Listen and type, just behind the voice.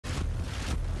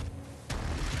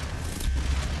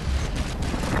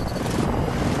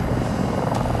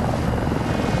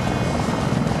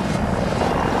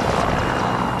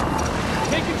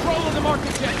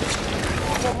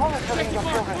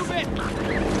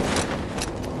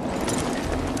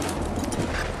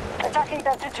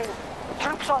Repeat that to 2.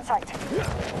 Troops on site.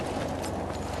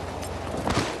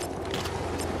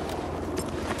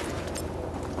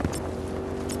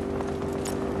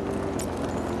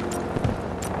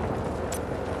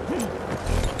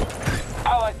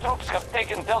 Allied troops have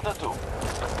taken Delta 2.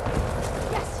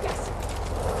 Yes.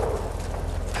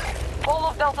 All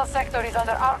of Delta Sector is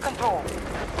under our control.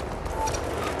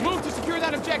 Move to secure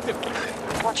that objective.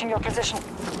 Watching your position.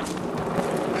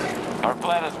 Our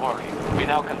plan is working. We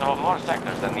now control more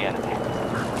sectors than the enemy.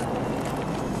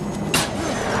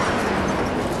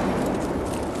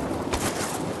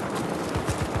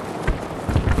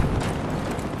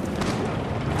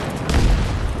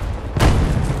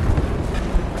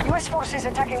 US forces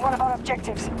attacking one of our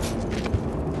objectives.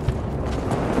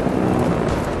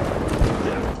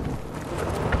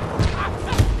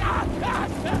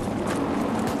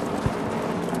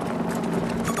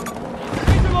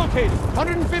 Major located.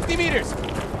 150 meters.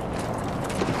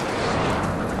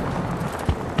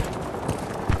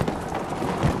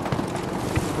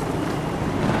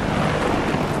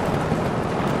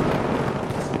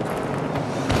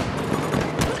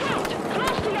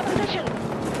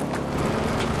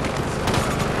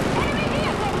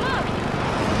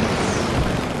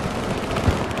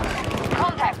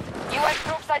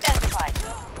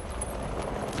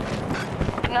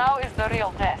 Now is the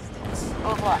real test.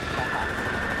 Good luck.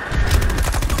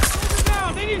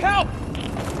 Down! They need help!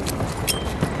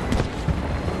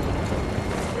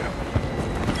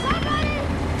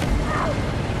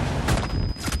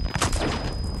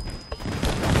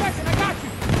 Jackson, I got you!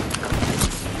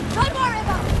 Don't worry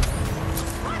about it!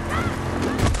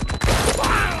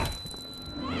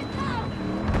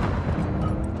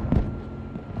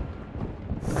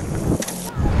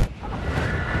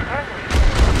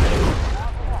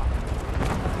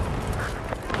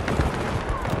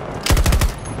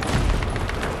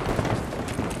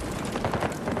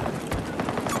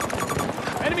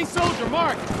 Enemy soldier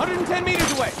marked! 110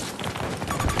 meters away!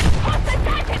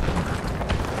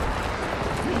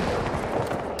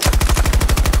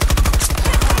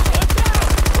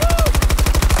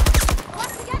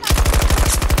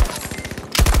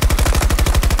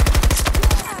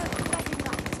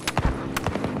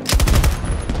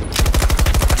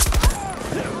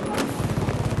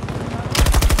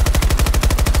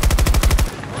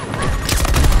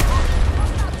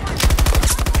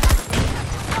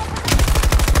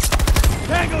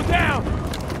 Tango down!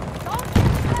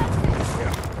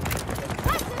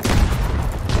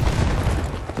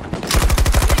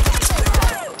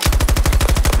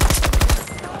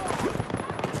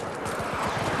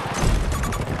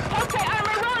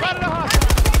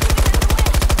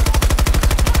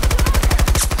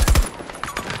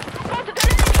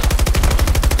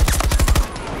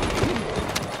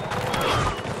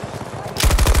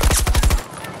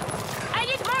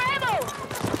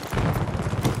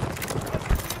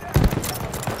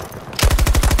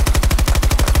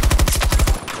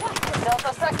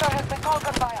 Delta Sector has been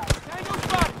conquered by us. Tango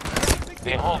spot!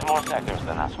 They hold more sectors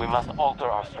than us. We must alter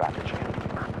our strategy.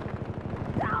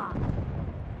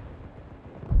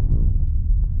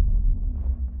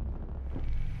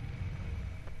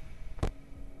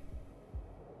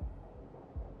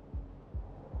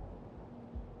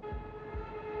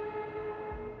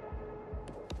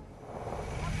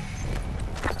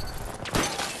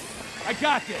 I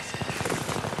got this!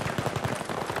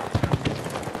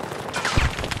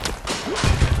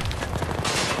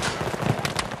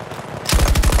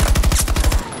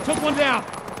 Took one down!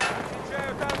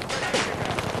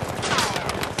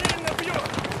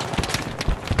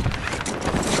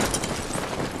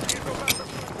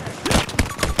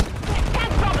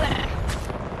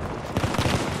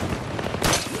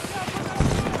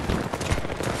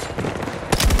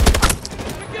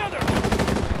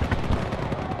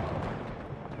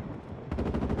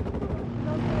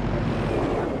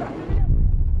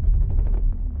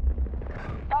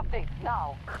 Update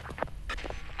now.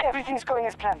 Everything's going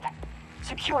as planned.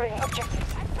 Securing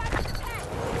objectives.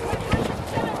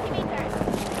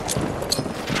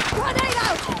 Grenade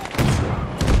out!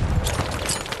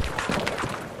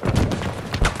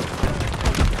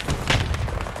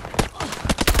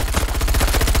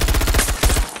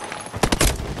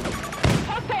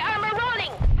 Hostile armor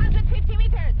rolling! 150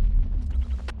 meters!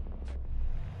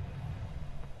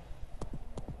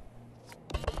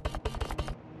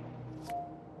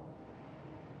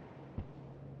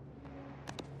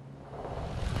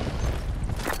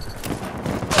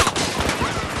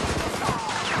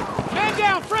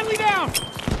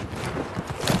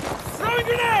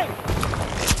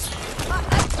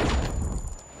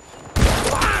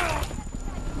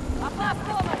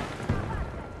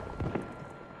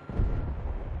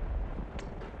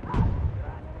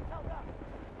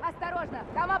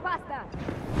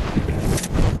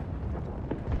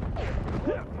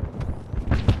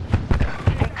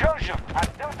 I'm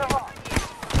still the wrong.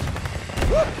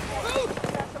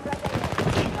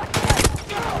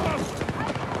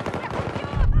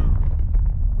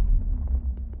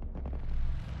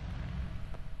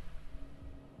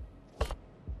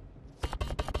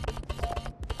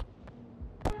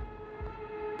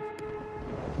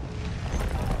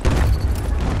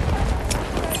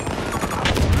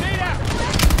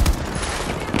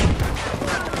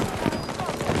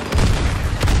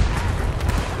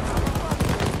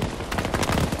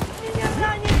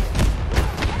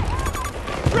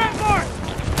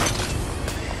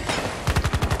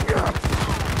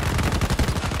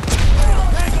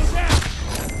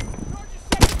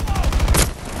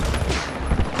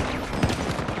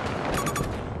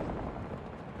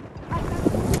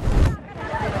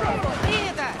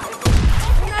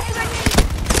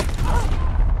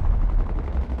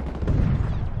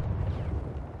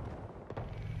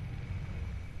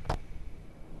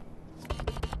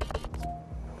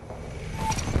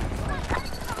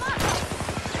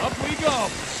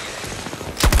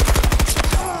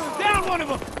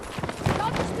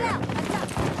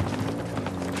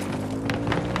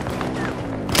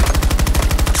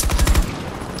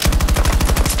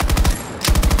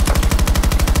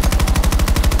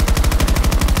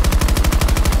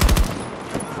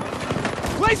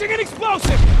 Placing an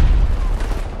explosive!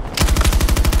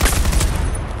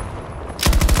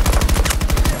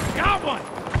 Got one!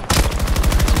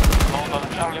 Hold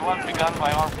on Charlie 1 begun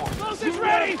by our force. Explosives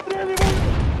ready!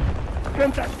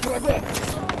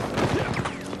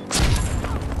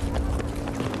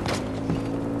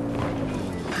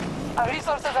 Our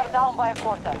resources are down by a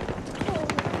quarter.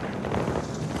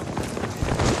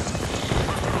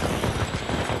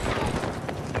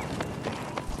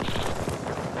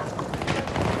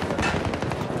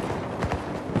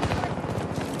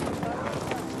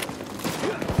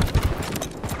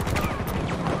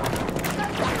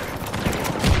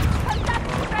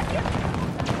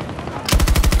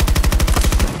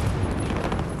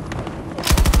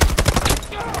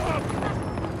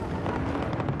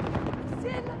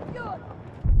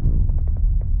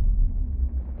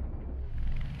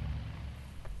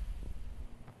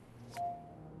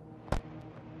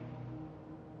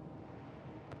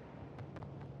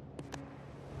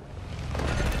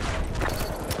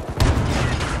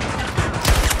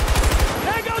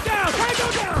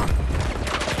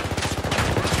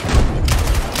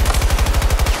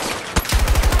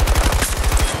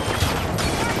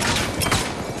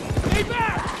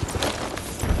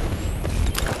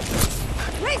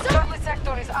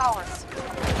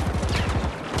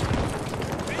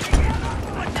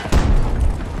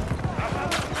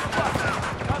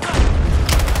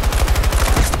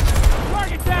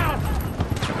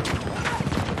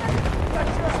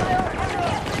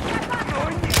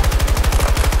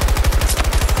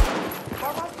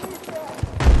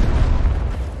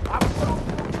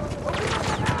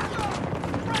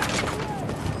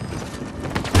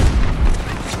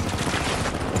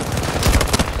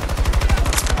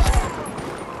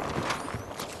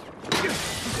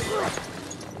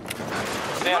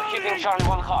 They are keeping Charlie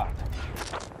 1 hard.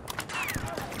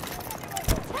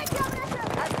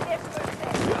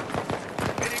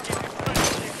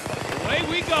 Away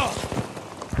we go!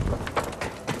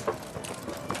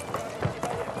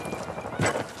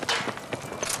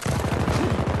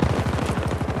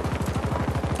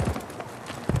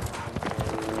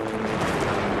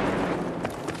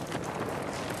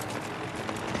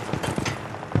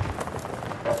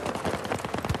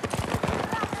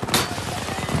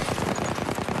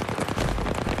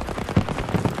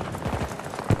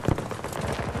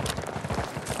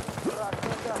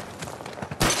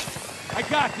 I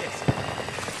got this!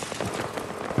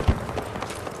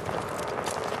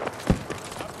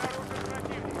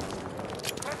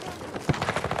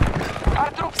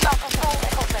 Our troops now control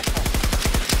Echo Sector.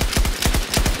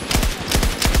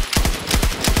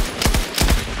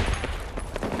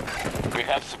 We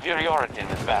have superiority in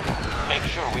this battle. Make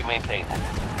sure we maintain it.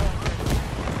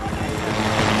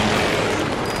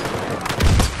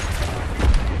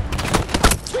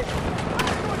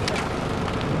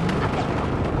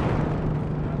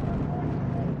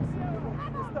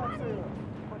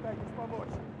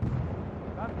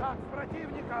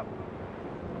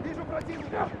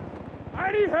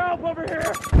 I need help over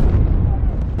here!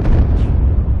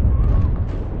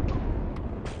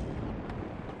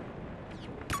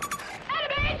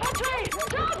 Enemy infantry!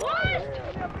 Southwest!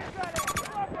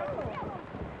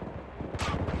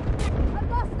 I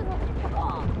lost them!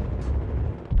 Oh.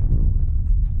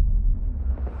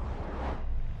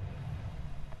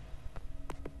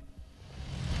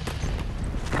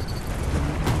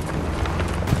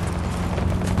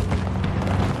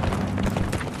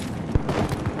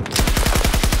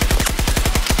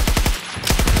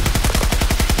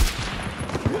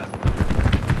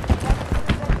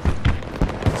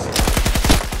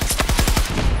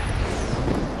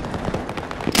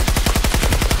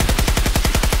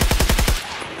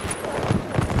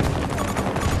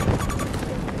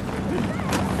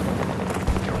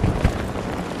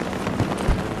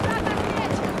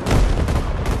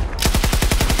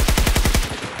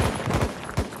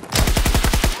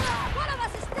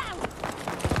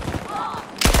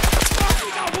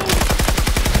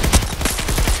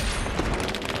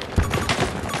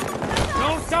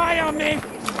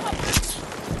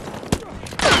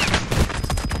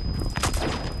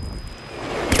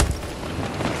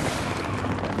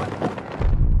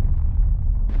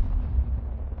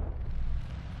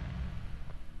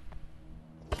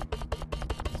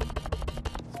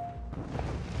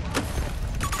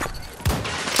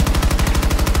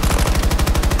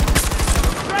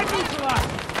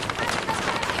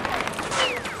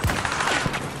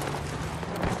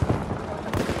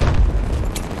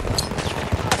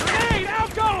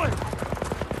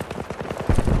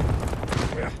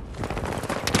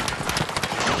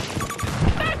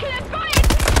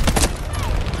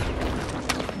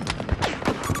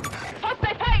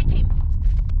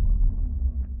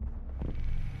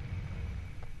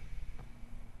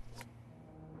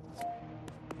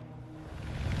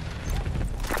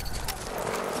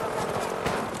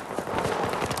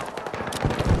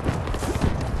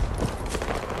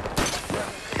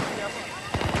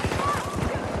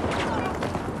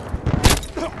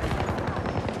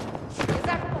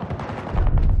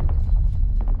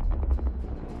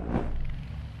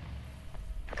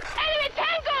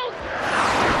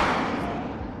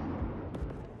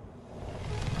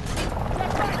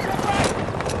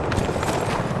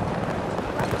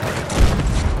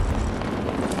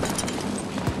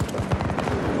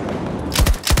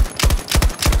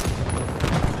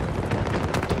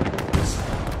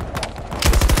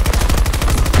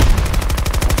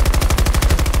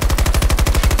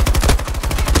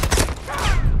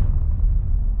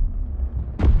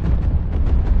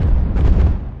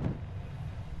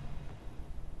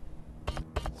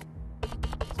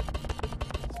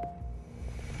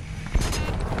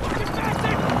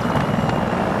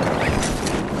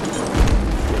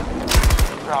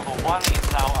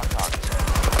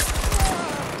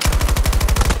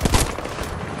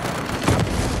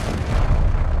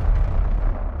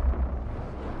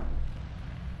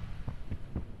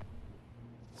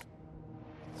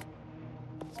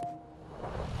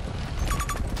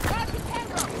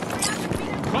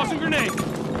 Toss a grenade!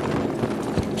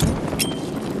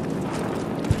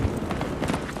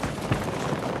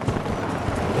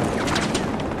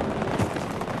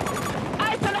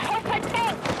 Eyes on a hostile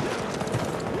tank!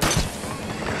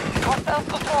 Hostiles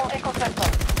control Echo Sector.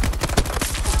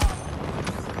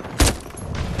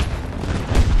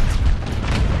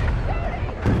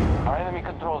 Our enemy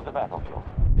controls the battlefield.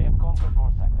 They have conquered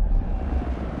more sectors.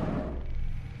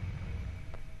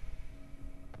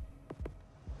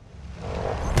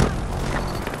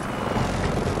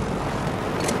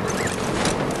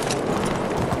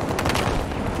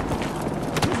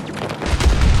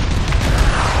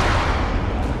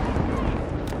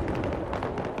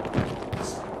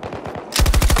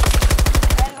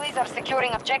 Friendlies are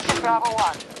securing objective Bravo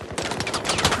 1.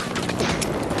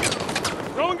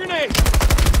 Throwing grenade!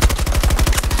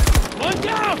 One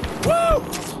down! Woo!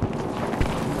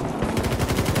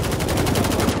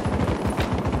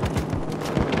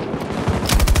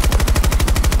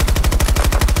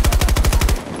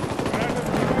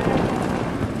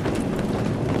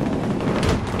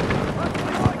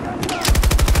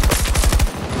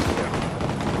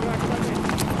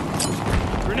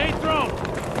 Grenade thrown!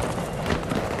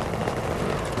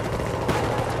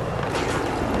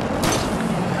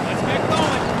 Let's get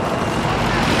going!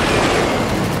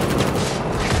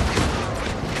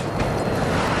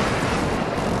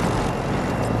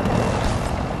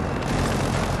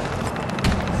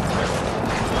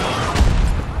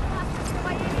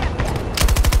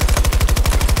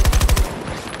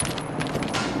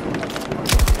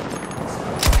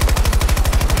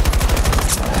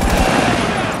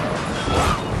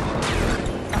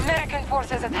 American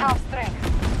forces at half strength.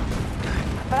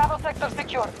 Bravo sector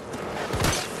secure.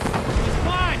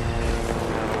 Fine!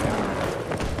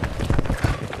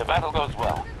 The battle goes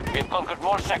well. We've conquered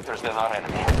more sectors than our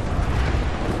enemy.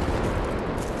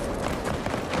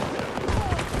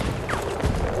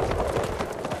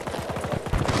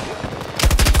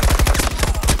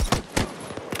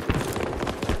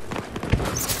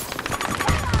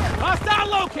 Hostile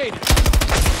located!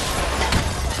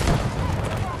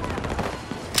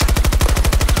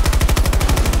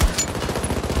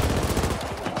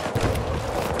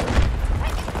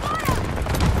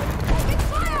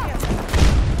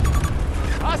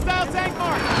 Hostile tank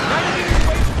mark! Ready to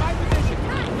wait for my position.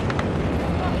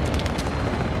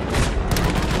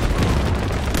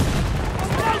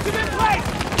 Explosive in place!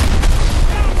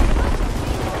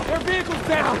 Their vehicle's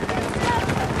down!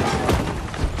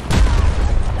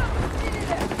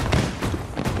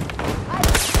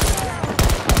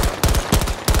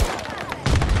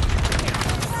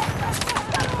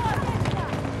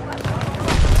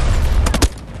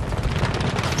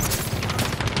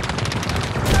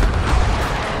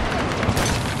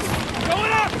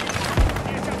 Going up!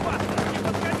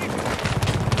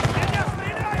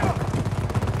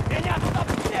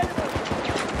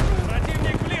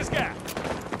 Противник близко!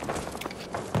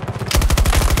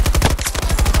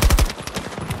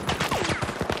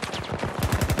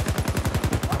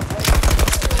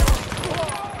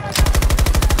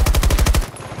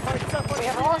 We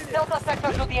have lost Delta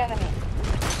sector to the enemy.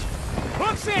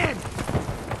 Hooks in!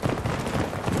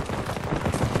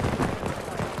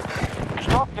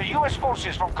 Stop the U.S.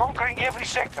 forces from conquering every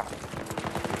sector.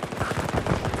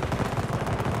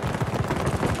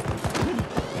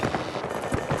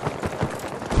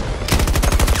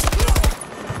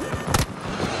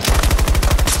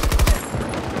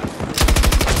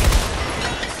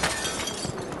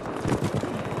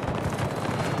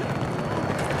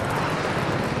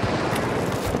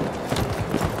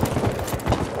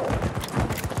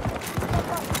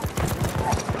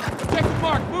 Objective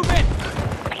mark, move in!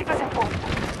 Keep us informed.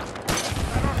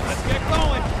 Let's get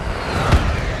going!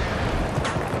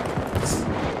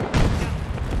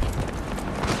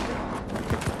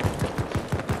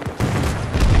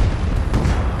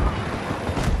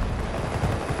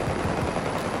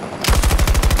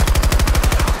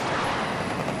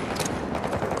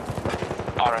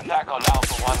 Our attack on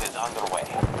Alpha 1 is underway.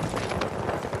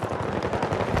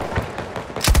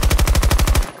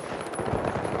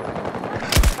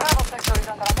 Bravo sector is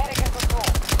under American control.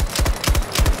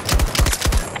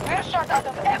 We're shot out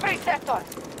of every sector.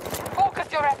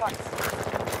 Focus your efforts.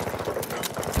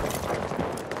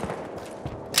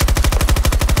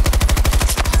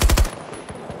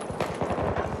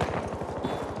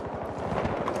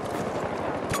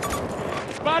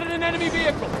 Spotted an enemy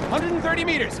vehicle, 130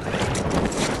 meters.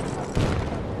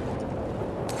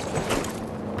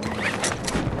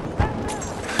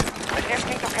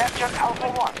 Attempting to capture Alpha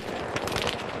 1.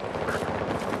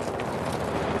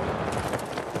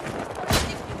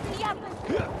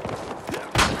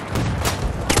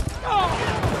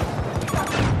 Oh!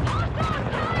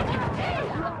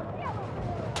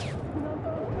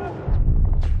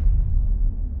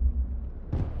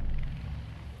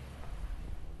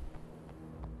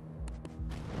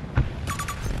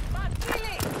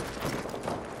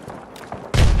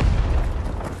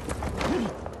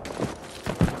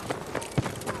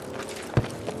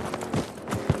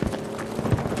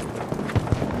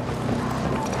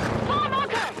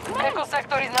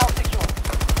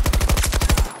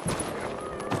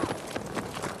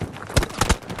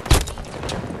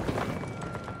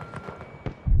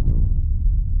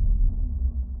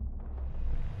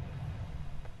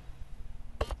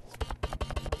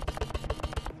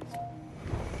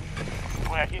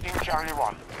 We're hitting Charlie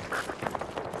 1.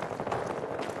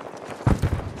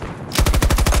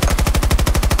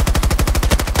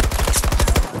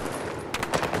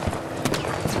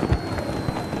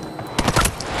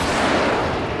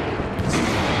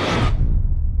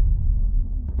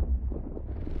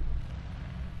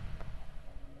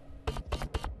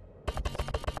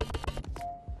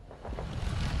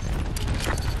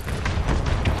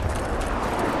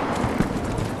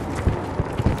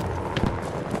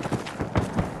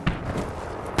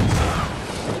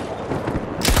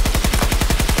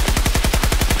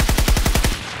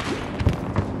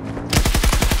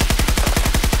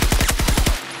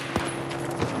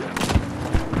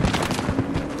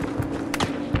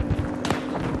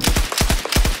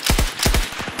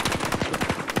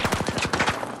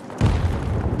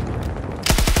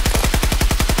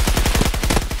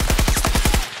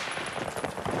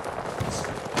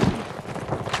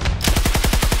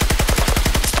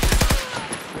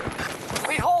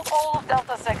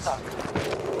 sector.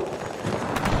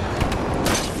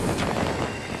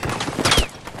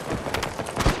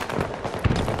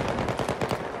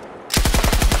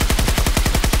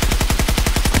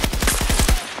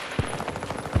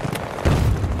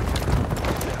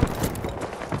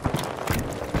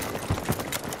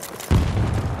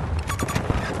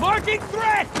 Marking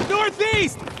threat!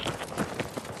 Northeast!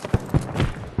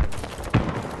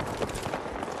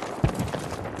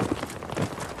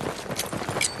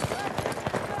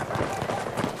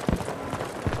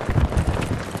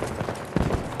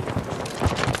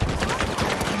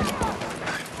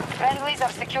 Friendlies are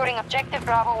securing objective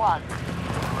Bravo 1.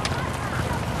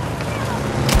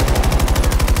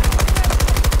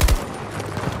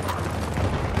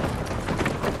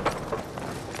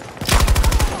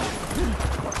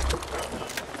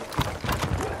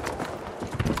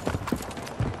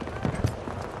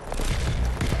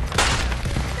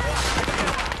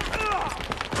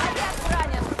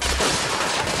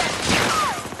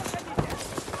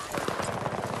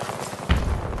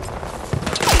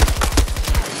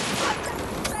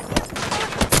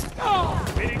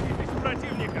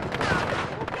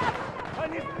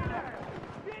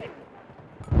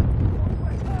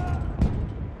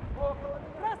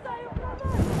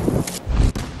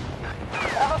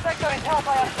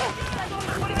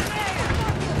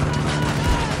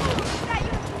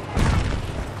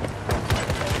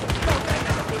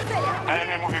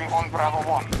 Enemy moving on Bravo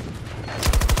 1.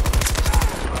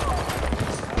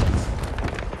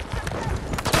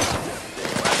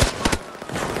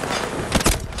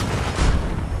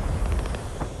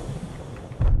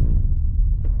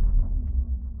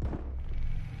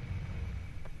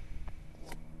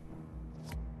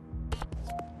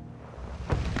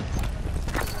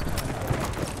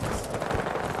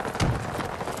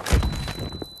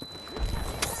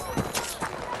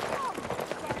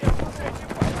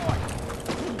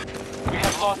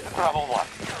 Lost Bravo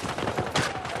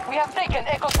 1. We have taken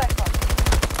Echo Sector.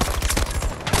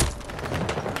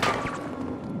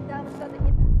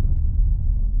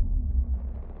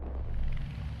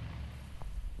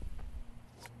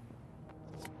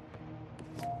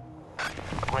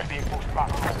 We're being pushed back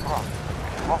from front.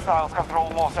 Hostiles control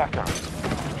more sectors.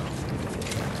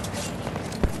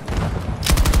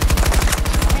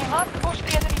 We must push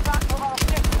the enemy back from our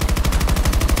objective.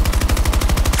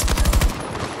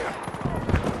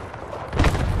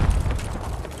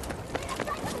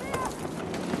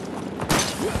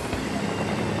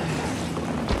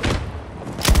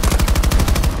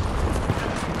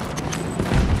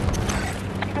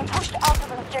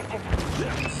 Objective.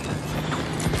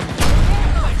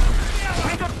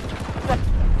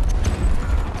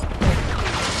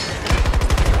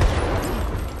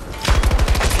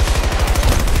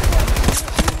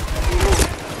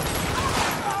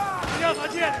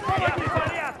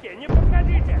 Не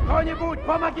подходите! Кто-нибудь,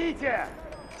 помогите!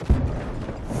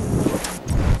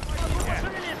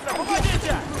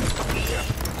 Помогите!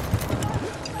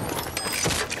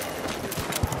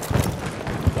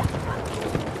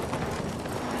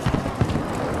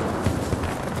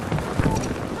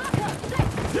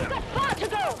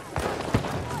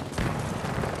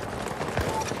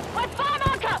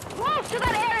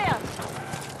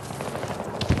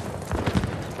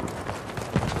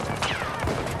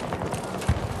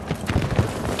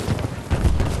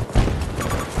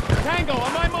 Tango,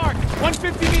 on my mark!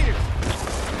 150 meters!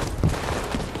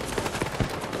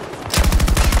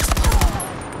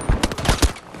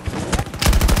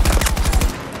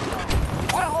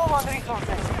 We're low on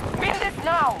resources. Build it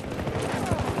now!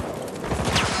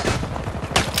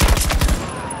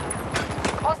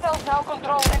 Hostiles now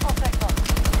control Echo Sector.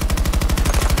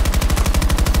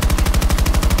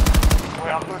 We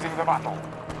are losing the battle.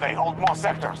 They hold more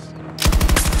sectors.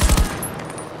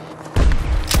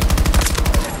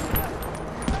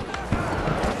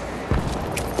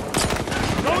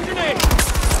 Throwing grenade!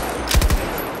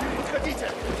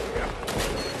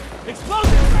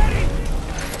 Explosive ready!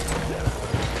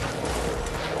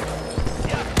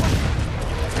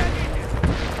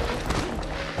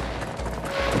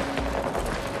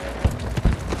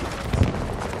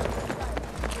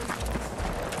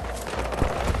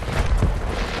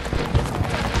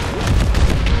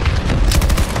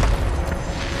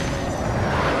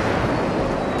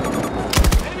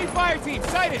 Enemy fire team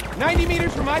sighted! 90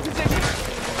 meters from my position.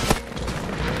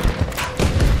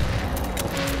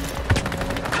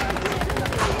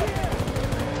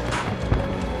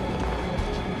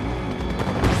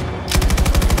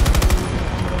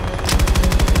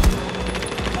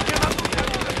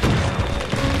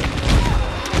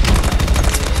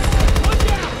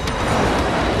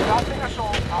 Nothing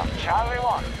assault on Charlie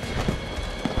 1.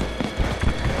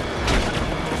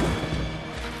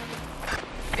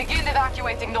 Begin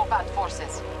evacuating NOPAD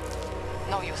forces.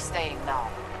 No use staying now.